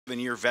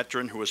27-year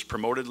veteran who was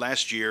promoted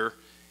last year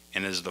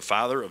and is the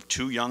father of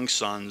 2 young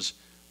sons,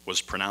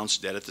 was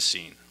pronounced dead at the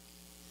scene.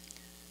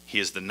 He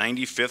is the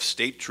 95th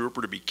state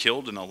trooper to be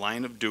killed in the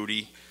line of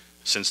duty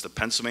since the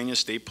Pennsylvania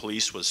State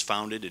Police was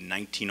founded in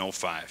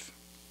 1905.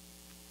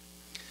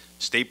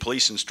 State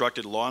Police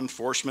instructed law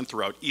enforcement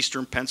throughout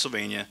eastern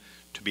Pennsylvania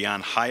to be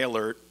on high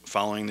alert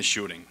following the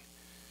shooting,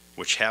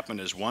 which happened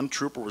as one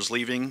trooper was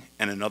leaving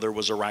and another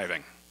was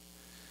arriving.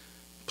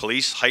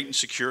 Police heightened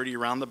security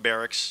around the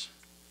barracks.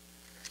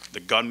 The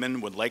gunman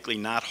would likely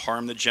not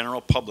harm the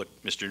general public,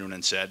 Mr.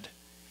 Noonan said,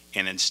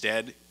 and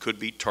instead could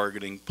be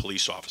targeting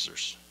police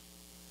officers.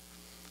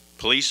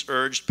 Police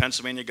urged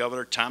Pennsylvania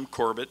Governor Tom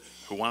Corbett,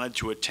 who wanted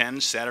to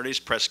attend Saturday's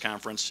press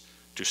conference,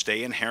 to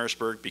stay in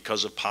Harrisburg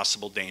because of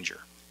possible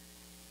danger.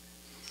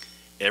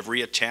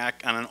 Every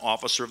attack on an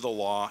officer of the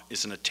law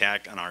is an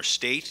attack on our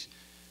state,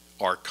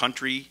 our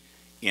country,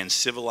 and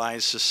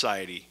civilized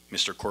society,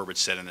 Mr. Corbett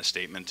said in a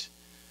statement.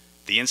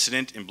 The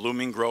incident in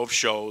Blooming Grove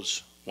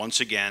shows,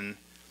 once again,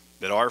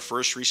 that our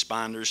first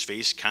responders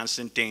face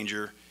constant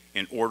danger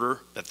in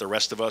order that the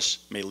rest of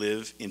us may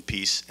live in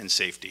peace and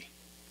safety.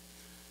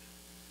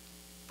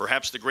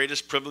 Perhaps the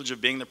greatest privilege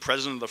of being the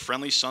president of the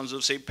Friendly Sons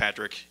of St.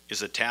 Patrick is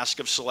the task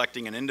of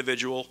selecting an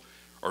individual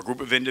or group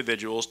of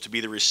individuals to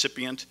be the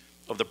recipient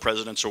of the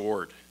President's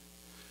Award.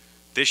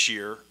 This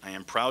year, I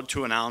am proud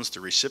to announce the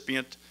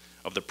recipient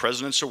of the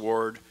President's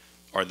Award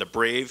are the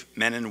brave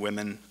men and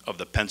women of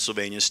the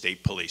Pennsylvania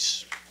State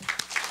Police.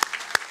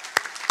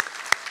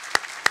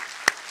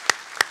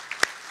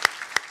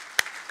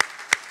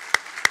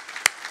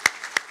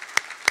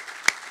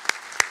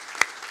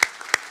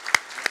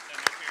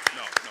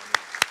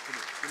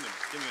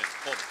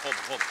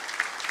 Hold it.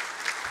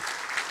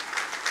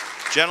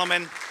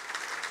 Gentlemen,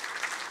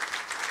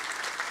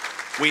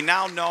 we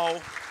now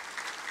know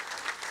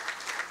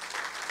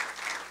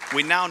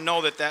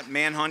that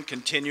manhunt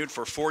continued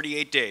for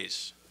 48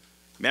 days.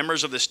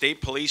 Members of the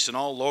state police and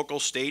all local,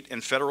 state,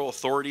 and federal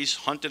authorities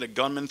hunted a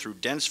gunman through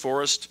dense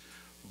forest,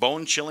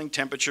 bone-chilling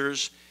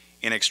temperatures,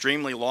 and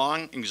extremely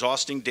long,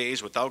 exhausting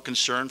days without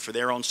concern for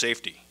their own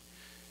safety.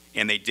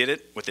 And they did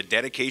it with a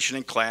dedication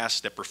and class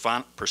that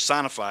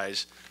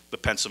personifies the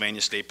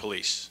Pennsylvania State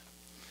Police.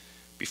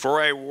 Before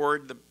I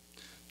award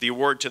the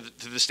award to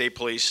the State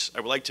Police, I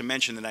would like to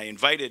mention that I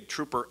invited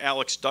Trooper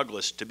Alex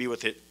Douglas to be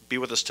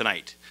with us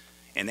tonight.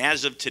 And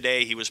as of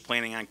today, he was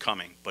planning on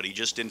coming, but he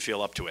just didn't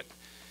feel up to it.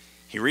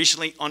 He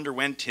recently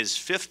underwent his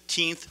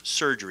 15th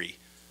surgery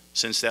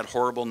since that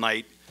horrible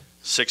night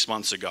 6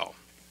 months ago.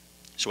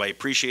 So I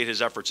appreciate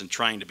his efforts in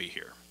trying to be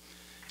here.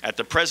 At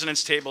the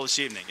President's table this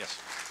evening, yes.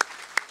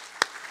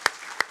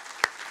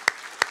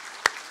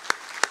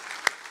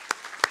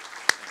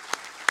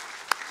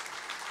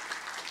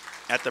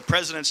 At the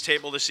President's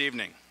table this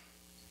evening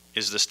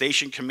is the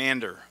station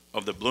commander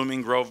of the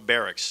Blooming Grove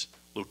Barracks,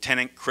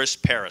 Lieutenant Chris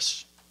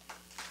Paris.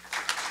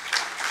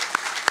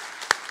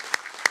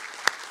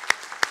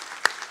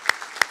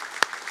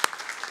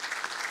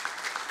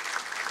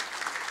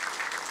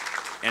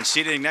 And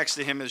seated next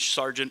to him is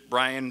Sergeant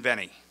Brian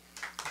Venny.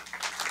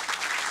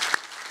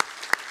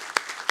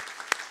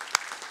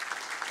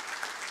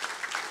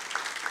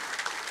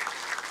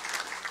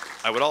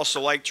 I would also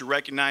like to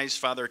recognize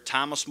Father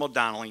Thomas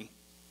Muldowney,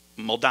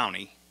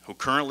 who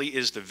currently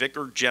is the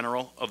Vicar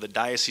General of the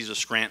Diocese of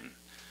Scranton.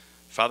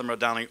 Father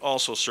Muldowney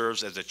also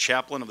serves as the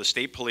chaplain of the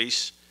State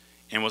Police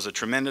and was a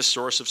tremendous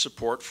source of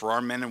support for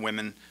our men and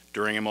women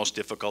during a most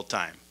difficult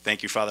time.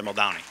 Thank you, Father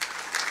Muldowney.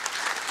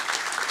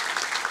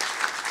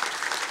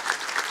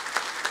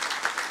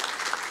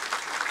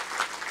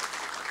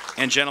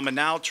 And gentlemen,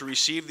 now to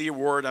receive the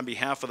award on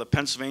behalf of the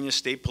Pennsylvania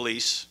State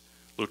Police,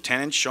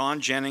 Lieutenant Sean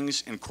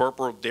Jennings and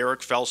Corporal Derek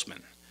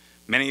Felsman.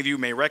 Many of you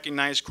may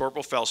recognize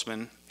Corporal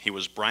Felsman. He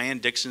was Brian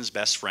Dixon's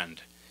best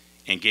friend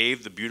and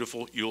gave the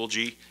beautiful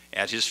eulogy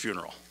at his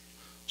funeral.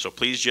 So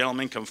please,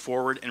 gentlemen, come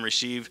forward and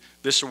receive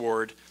this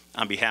award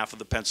on behalf of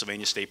the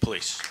Pennsylvania State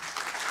Police.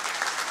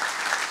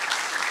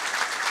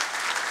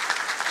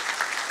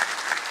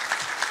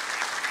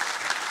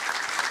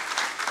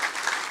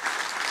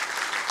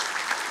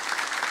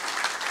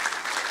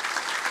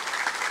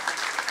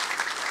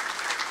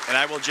 And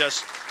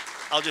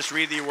I'll just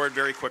read the award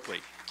very quickly.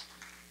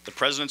 The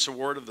President's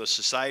Award of the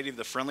Society of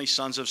the Friendly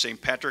Sons of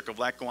St. Patrick of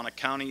Lackawanna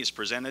County is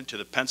presented to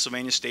the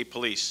Pennsylvania State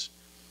Police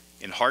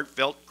in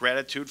heartfelt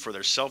gratitude for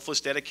their selfless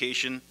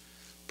dedication,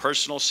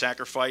 personal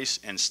sacrifice,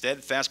 and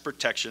steadfast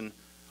protection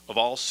of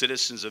all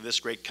citizens of this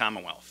great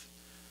Commonwealth.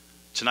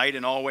 Tonight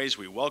and always,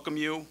 we welcome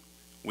you,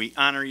 we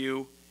honor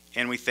you,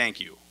 and we thank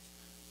you.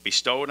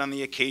 Bestowed on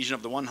the occasion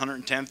of the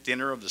 110th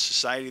dinner of the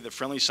Society of the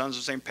Friendly Sons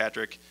of St.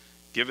 Patrick,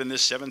 given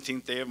this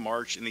 17th day of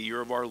March in the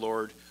year of our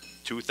Lord,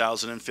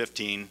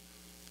 2015,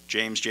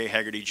 James J.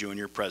 Haggerty,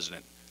 Jr.,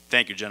 President.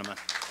 Thank you, gentlemen.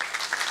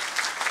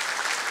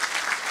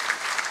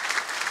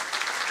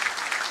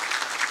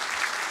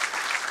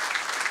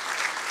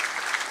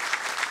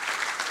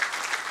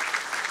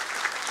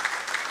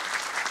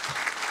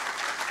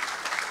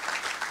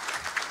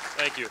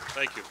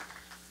 Thank you.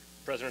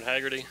 President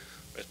Haggerty,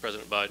 Vice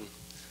President Biden.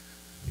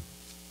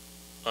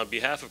 On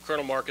behalf of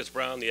Colonel Marcus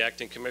Brown, the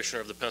Acting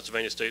Commissioner of the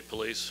Pennsylvania State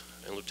Police,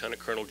 and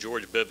Lieutenant Colonel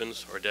George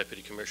Bivens, our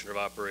Deputy Commissioner of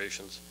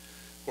Operations,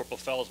 Corporal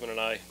Felsman and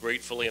I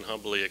gratefully and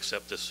humbly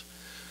accept this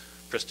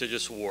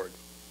prestigious award.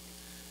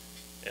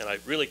 And I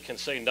really can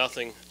say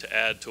nothing to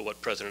add to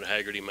what President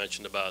Hagerty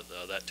mentioned about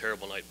that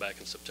terrible night back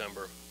in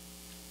September.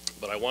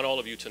 But I want all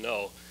of you to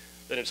know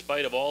that in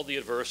spite of all the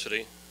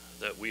adversity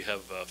that we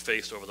have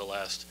faced over the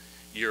last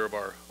year of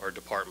our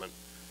department,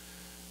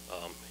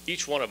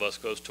 each one of us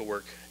goes to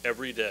work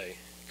every day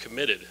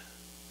committed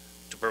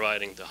to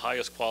providing the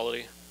highest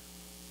quality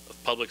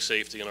of public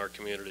safety in our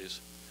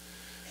communities.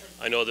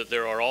 I know that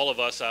there are all of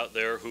us out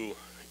there who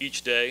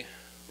each day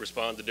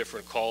respond to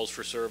different calls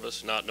for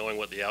service, not knowing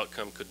what the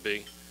outcome could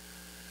be.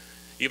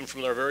 Even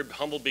from our very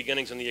humble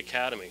beginnings in the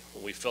academy,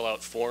 when we fill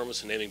out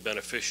forms naming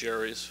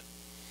beneficiaries,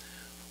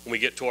 when we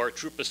get to our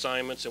troop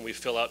assignments and we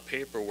fill out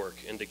paperwork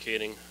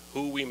indicating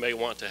who we may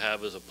want to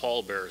have as a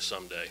pallbearer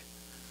someday,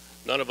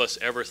 none of us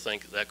ever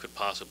think that could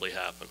possibly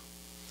happen.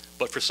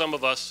 But for some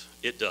of us,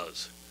 it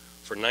does.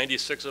 For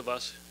 96 of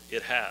us,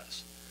 it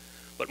has.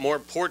 But more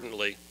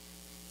importantly,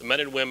 the men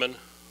and women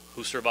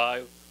who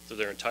survive through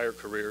their entire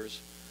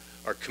careers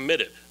are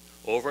committed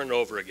over and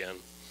over again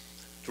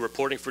to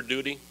reporting for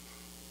duty,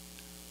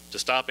 to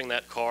stopping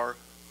that car,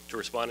 to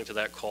responding to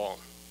that call.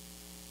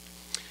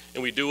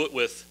 And we do it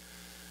with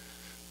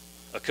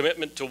a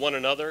commitment to one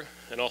another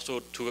and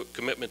also to a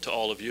commitment to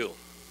all of you.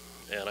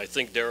 And I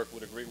think Derek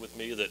would agree with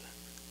me that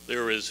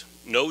there is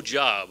no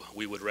job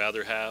we would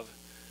rather have.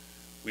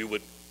 We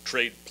would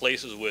trade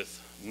places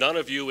with none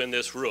of you in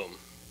this room,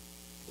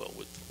 well,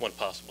 with one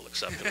possible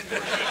exception, of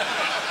course.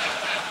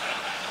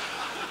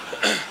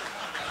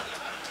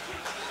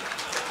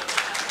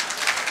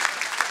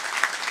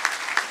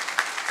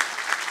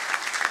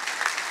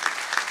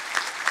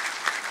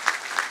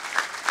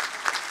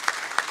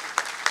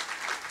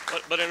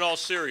 But in all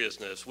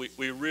seriousness,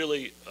 we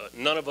really,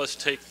 none of us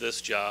take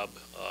this job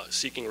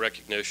seeking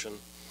recognition,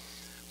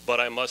 but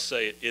I must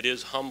say it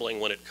is humbling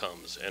when it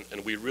comes,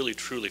 and we really,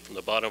 truly, from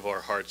the bottom of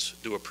our hearts,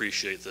 do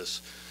appreciate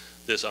this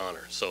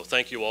honor. So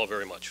thank you all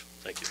very much.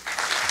 Thank you.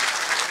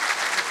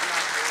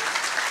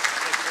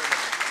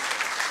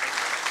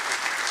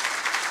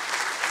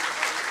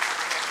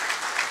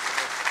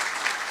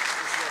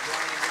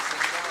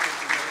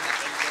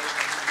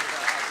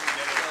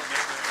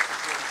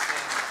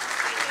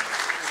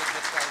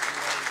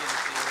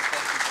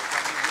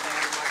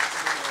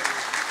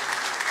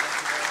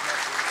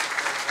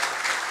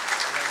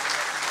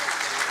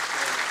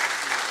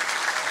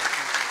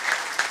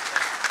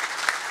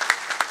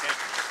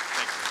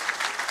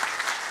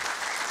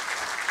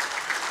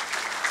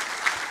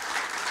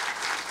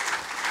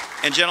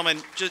 And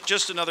gentlemen,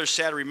 just another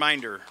sad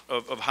reminder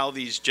of how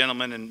these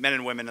gentlemen and men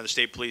and women of the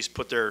state police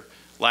put their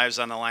lives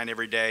on the line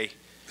every day.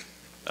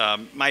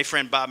 My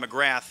friend Bob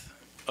McGrath,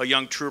 a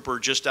young trooper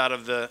just out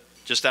of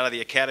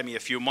the academy a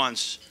few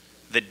months,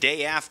 the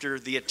day after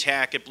the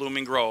attack at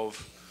Blooming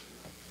Grove,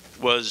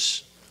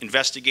 was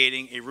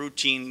investigating a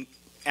routine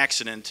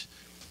accident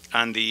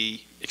on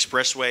the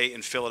expressway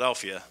in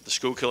Philadelphia, the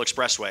Schuylkill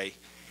Expressway,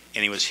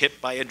 and he was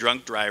hit by a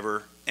drunk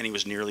driver and he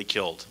was nearly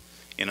killed.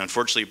 And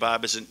unfortunately,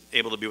 Bob isn't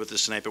able to be with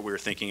us tonight, but we were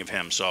thinking of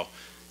him. So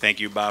thank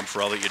you, Bob,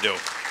 for all that you do.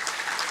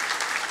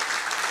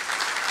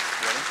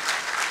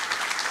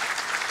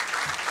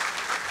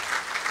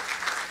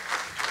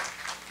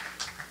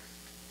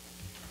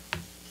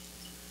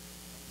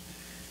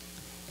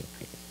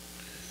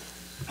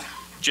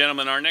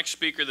 Gentlemen, our next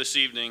speaker this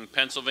evening,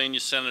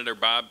 Pennsylvania Senator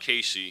Bob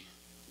Casey,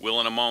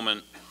 will in a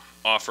moment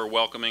offer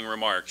welcoming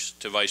remarks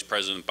to Vice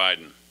President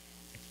Biden.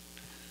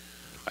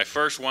 I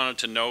first wanted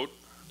to note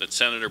that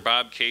Senator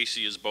Bob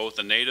Casey is both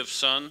a native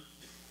son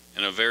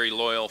and a very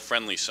loyal,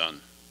 friendly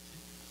son.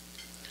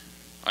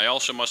 I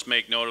also must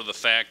make note of the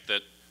fact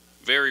that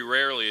very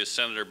rarely is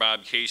Senator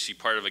Bob Casey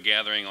part of a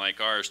gathering like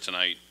ours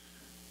tonight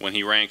when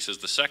he ranks as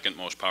the second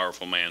most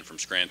powerful man from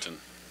Scranton.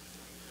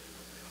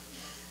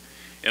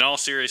 In all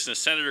seriousness,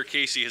 Senator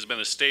Casey has been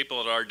a staple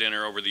at our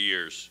dinner over the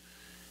years,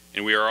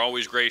 and we are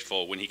always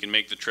grateful when he can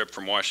make the trip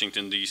from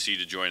Washington, D.C.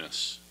 to join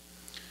us.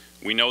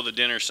 We know the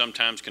dinner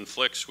sometimes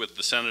conflicts with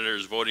the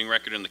senator's voting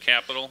record in the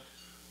Capitol,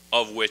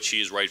 of which he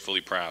is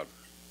rightfully proud.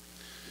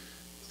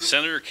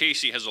 Senator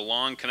Casey has a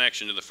long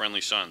connection to the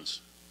Friendly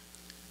Sons.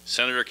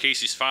 Senator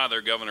Casey's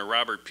father, Governor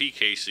Robert P.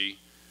 Casey,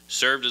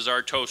 served as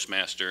our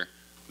Toastmaster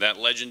that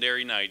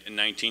legendary night in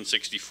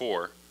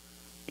 1964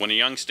 when a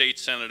young state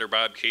senator,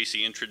 Bob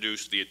Casey,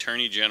 introduced the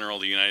Attorney General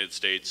of the United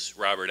States,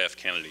 Robert F.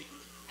 Kennedy.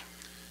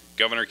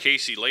 Governor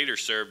Casey later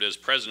served as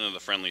president of the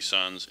Friendly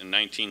Sons in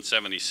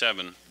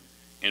 1977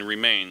 and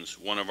remains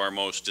one of our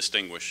most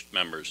distinguished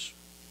members.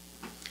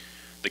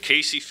 The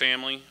Casey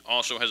family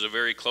also has a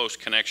very close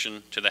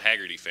connection to the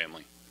Hagerty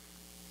family.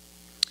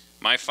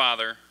 My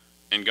father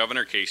and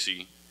Governor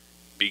Casey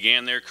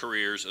began their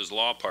careers as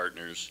law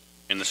partners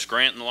in the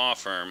Scranton law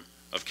firm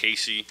of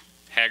Casey,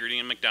 Hagerty,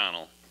 and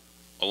McDonald,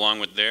 along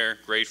with their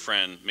great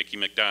friend, Mickey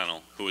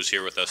McDonald, who is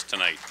here with us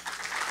tonight.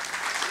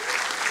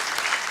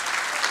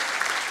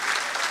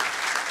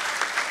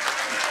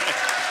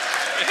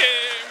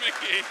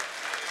 Mickey.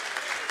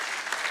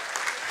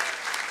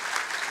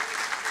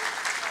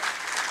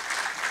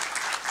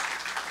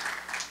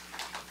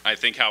 I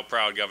think how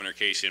proud Governor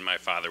Casey and my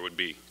father would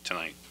be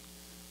tonight.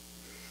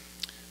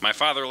 My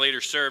father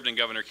later served in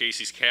Governor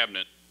Casey's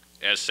cabinet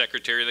as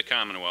Secretary of the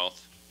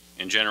Commonwealth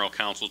and General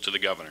Counsel to the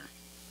Governor.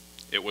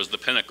 It was the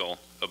pinnacle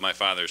of my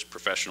father's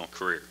professional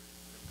career.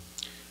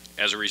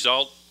 As a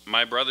result,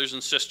 my brothers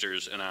and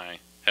sisters and I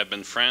have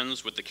been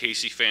friends with the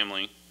Casey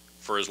family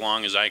for as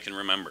long as I can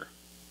remember.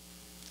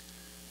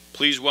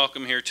 Please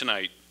welcome here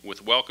tonight,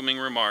 with welcoming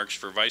remarks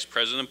for Vice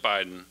President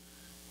Biden,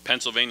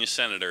 Pennsylvania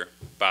Senator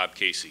Bob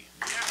Casey.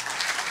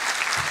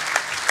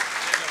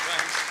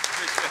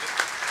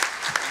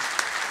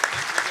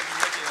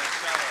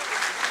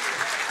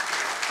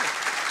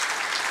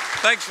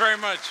 Thanks very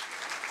much.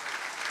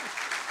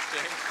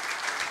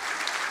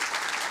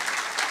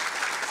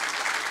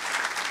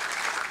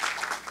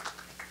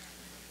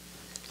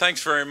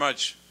 Thanks very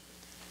much.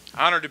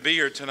 Honored to be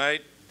here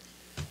tonight.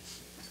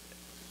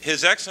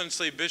 His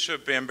Excellency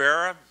Bishop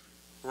Bambara,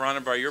 we're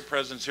honored by your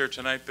presence here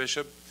tonight,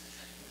 Bishop.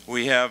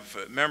 We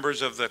have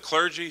members of the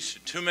clergy,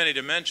 too many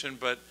to mention,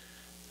 but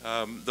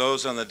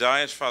those on the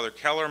dais, Father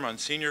Keller,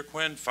 Monsignor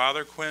Quinn,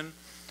 Father Quinn,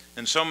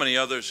 and so many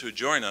others who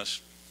join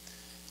us.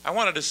 I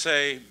wanted to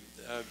say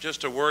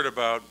just a word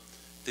about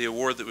the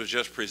award that was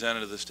just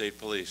presented to the State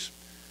Police.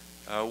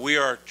 We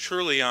are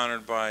truly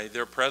honored by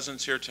their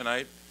presence here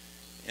tonight.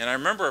 And I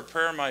remember a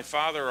prayer my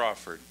father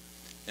offered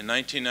in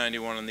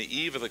 1991 on the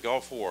eve of the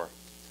Gulf War.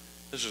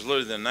 This was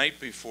literally the night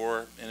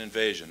before an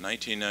invasion,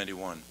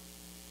 1991.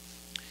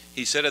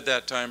 He said at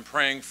that time,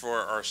 praying for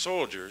our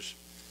soldiers,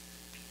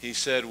 he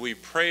said, we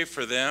pray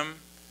for them,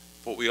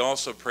 but we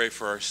also pray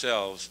for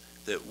ourselves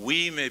that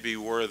we may be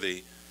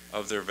worthy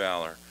of their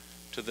valor.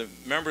 To the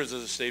members of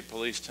the State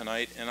Police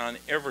tonight and on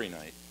every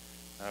night,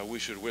 we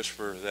should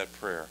whisper that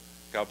prayer.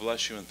 God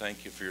bless you and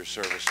thank you for your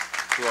service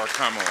to our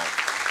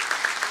Commonwealth.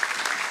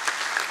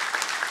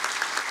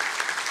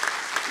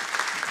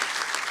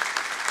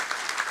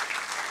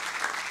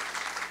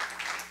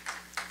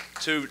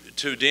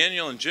 To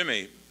Daniel and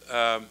Jimmy,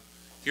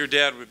 your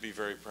dad would be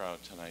very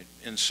proud tonight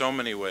in so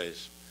many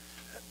ways.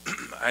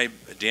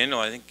 Daniel,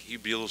 I think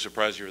he'd be a little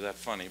surprised you were that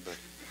funny,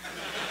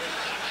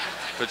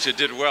 but you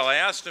did well. I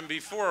asked him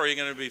before, are you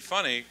going to be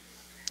funny?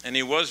 And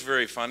he was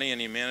very funny,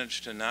 and he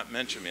managed to not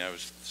mention me. I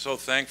was so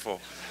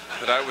thankful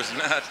that I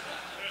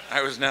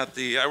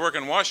work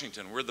in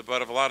Washington. We're the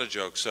butt of a lot of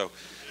jokes. So,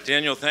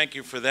 Daniel, thank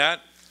you for that,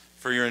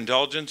 for your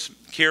indulgence.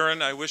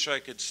 Kieran, I wish I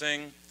could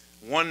sing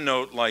one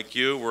note like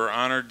you. We're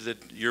honored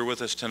that you're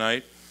with us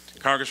tonight.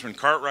 Congressman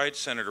Cartwright,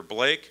 Senator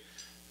Blake,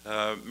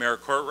 Mayor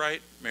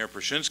Courtwright, Mayor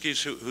Prashinsky,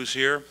 who's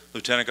here,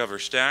 Lieutenant Governor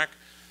Stack,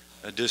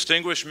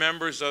 distinguished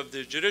members of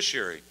the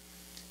judiciary,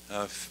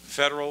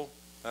 federal,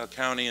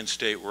 county, and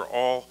state. We're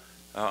all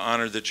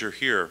honored that you're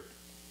here.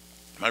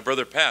 My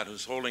brother Pat,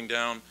 who's holding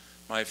down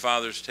my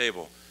father's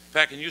table.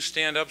 Pat, can you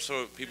stand up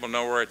so people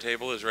know where our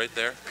table is right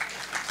there?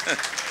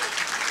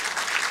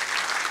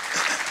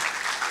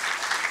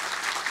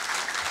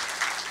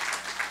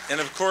 And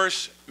of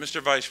course,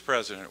 Mr. Vice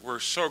President, we're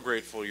so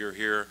grateful you're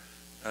here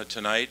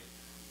tonight.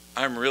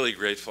 I'm really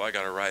grateful I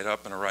got a ride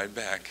up and a ride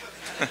back.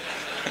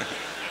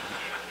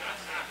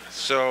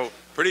 So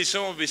pretty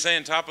soon we'll be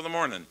saying top of the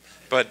morning,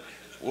 but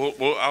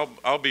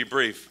I'll be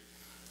brief.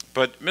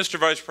 But Mr.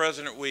 Vice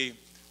President, we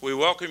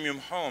welcome you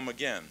home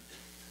again.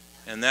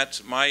 And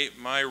that's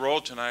my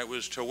role tonight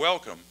was to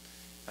welcome.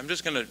 I'm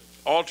just going to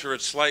alter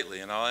it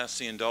slightly, and I'll ask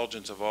the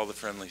indulgence of all the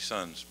friendly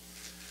sons.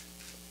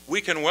 We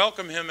can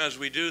welcome him as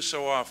we do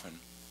so often,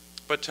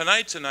 but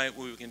tonight's a night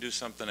we can do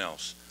something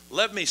else.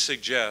 Let me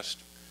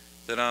suggest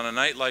that on a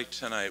night like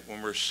tonight,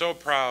 when we're so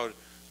proud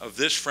of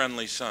this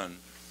friendly son,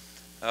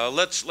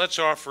 let's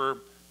offer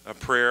a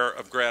prayer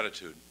of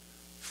gratitude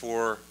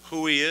for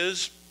who he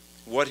is,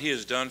 what he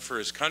has done for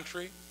his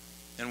country,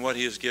 and what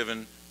he has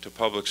given to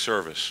public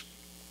service.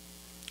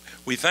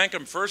 We thank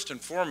him first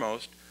and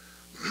foremost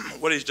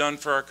what he's done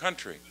for our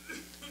country.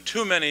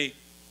 Too many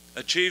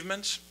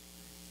achievements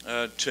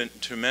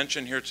to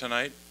mention here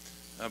tonight,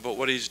 but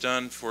what he's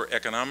done for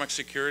economic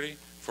security,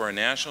 for our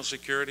national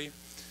security.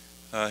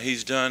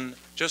 He's done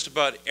just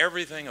about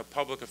everything a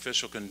public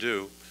official can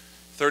do.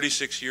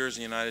 36 years in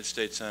the United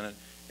States Senate,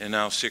 and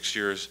now 6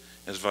 years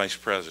as Vice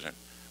President.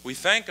 We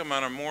thank him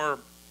on a more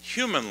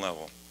human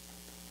level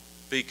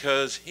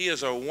because he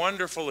is a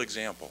wonderful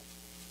example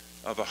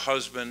of a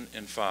husband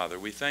and father.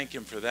 We thank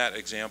him for that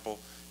example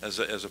as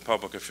a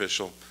public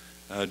official,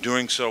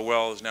 doing so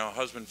well as now a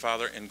husband,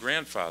 father, and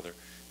grandfather,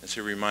 as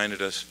he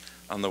reminded us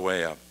on the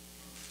way up.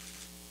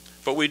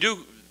 But we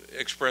do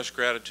express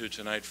gratitude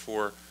tonight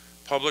for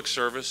public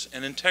service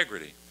and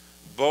integrity.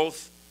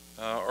 Both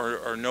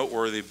are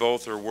noteworthy,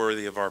 both are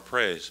worthy of our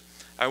praise.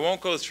 I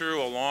won't go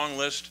through a long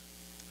list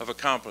of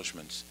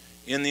accomplishments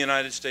in the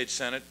United States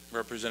Senate,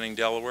 representing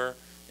Delaware,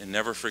 and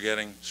never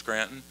forgetting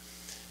Scranton,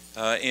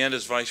 and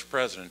as Vice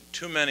President.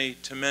 Too many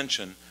to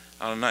mention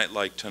on a night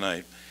like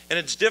tonight. And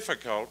it's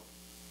difficult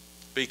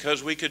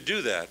because we could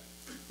do that.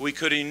 We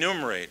could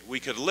enumerate, we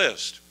could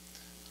list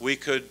we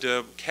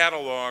could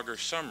catalog or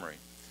summary.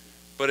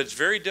 But it's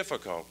very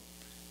difficult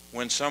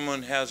when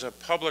someone has a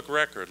public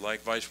record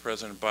like Vice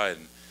President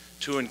Biden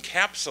to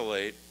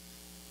encapsulate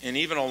in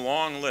even a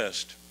long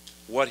list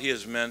what he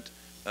has meant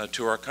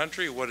to our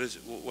country, what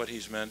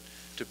he's meant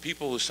to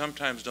people who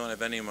sometimes don't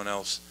have anyone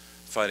else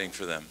fighting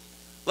for them.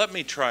 Let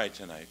me try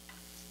tonight,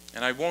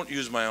 and I won't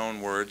use my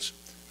own words.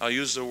 I'll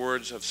use the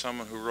words of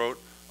someone who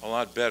wrote a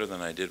lot better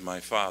than I did, my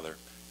father.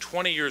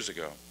 20 years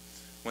ago,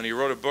 when he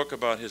wrote a book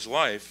about his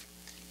life,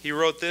 he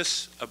wrote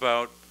this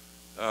about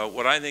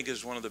what I think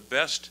is one of the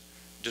best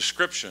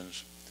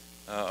descriptions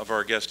of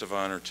our guest of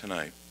honor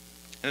tonight.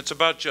 And it's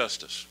about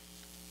justice.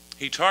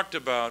 He talked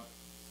about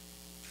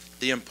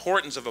the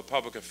importance of a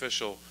public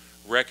official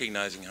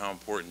recognizing how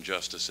important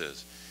justice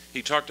is.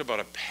 He talked about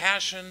a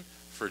passion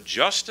for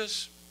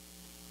justice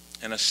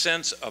and a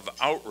sense of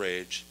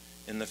outrage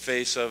in the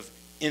face of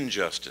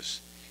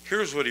injustice.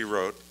 Here's what he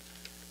wrote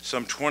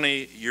some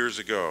 20 years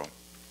ago.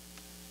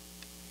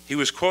 He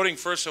was quoting,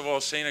 first of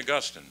all, St.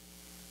 Augustine,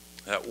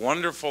 that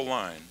wonderful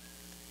line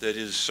that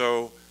is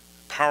so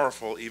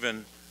powerful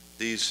even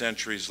these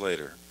centuries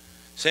later.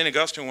 St.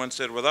 Augustine once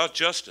said, "Without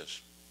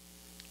justice,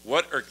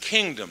 what are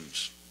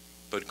kingdoms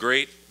but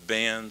great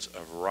bands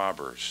of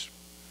robbers?"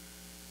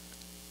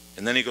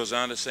 And then he goes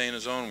on to say in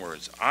his own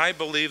words, "I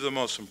believe the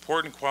most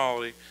important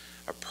quality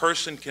a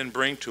person can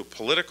bring to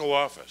political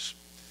office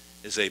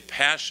is a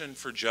passion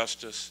for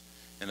justice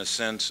and a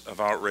sense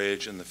of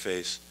outrage in the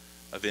face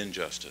of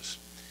injustice."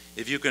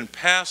 If you can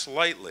pass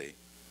lightly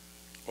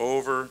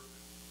over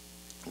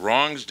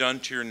wrongs done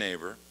to your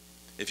neighbor,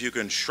 if you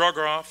can shrug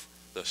off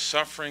the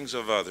sufferings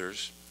of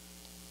others,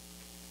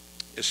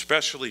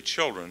 especially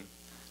children,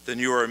 then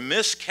you are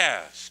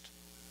miscast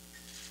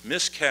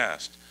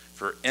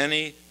for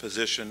any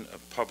position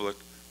of public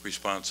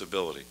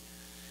responsibility.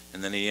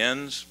 And then he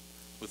ends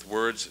with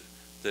words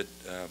that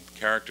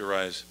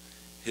characterize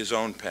his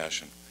own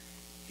passion.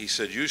 He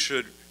said, "You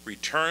should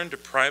return to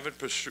private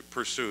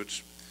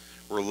pursuits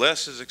where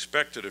less is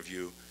expected of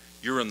you.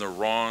 You're in the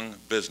wrong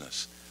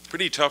business."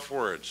 Pretty tough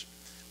words.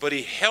 But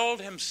he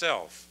held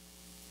himself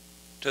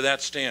to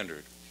that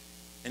standard,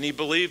 and he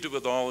believed it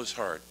with all his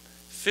heart.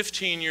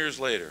 15 years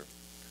later,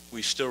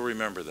 we still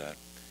remember that.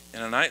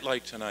 And a night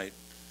like tonight,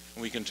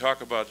 we can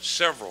talk about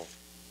several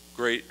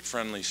great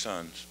friendly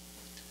sons.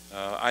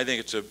 I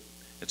think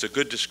it's a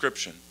good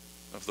description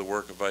of the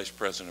work of Vice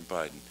President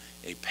Biden.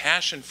 A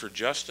passion for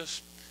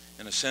justice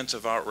and a sense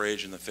of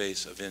outrage in the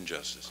face of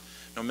injustice.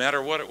 No matter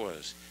what it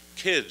was,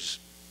 kids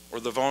or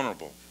the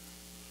vulnerable.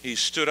 He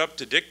stood up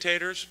to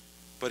dictators,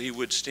 but he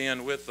would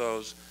stand with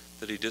those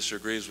that he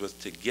disagrees with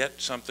to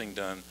get something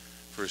done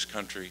for his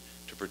country,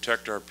 to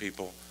protect our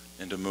people,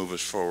 and to move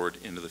us forward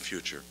into the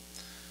future.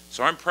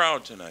 So I'm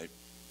proud tonight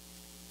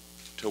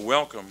to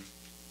welcome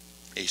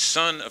a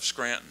son of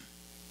Scranton,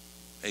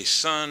 a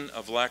son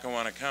of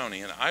Lackawanna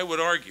County, and I would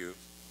argue,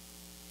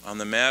 on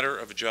the matter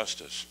of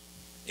justice,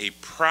 a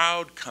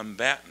proud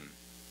combatant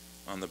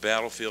on the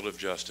battlefield of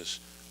justice,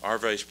 our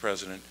Vice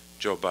President,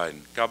 Joe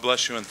Biden. God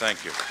bless you and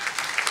thank you.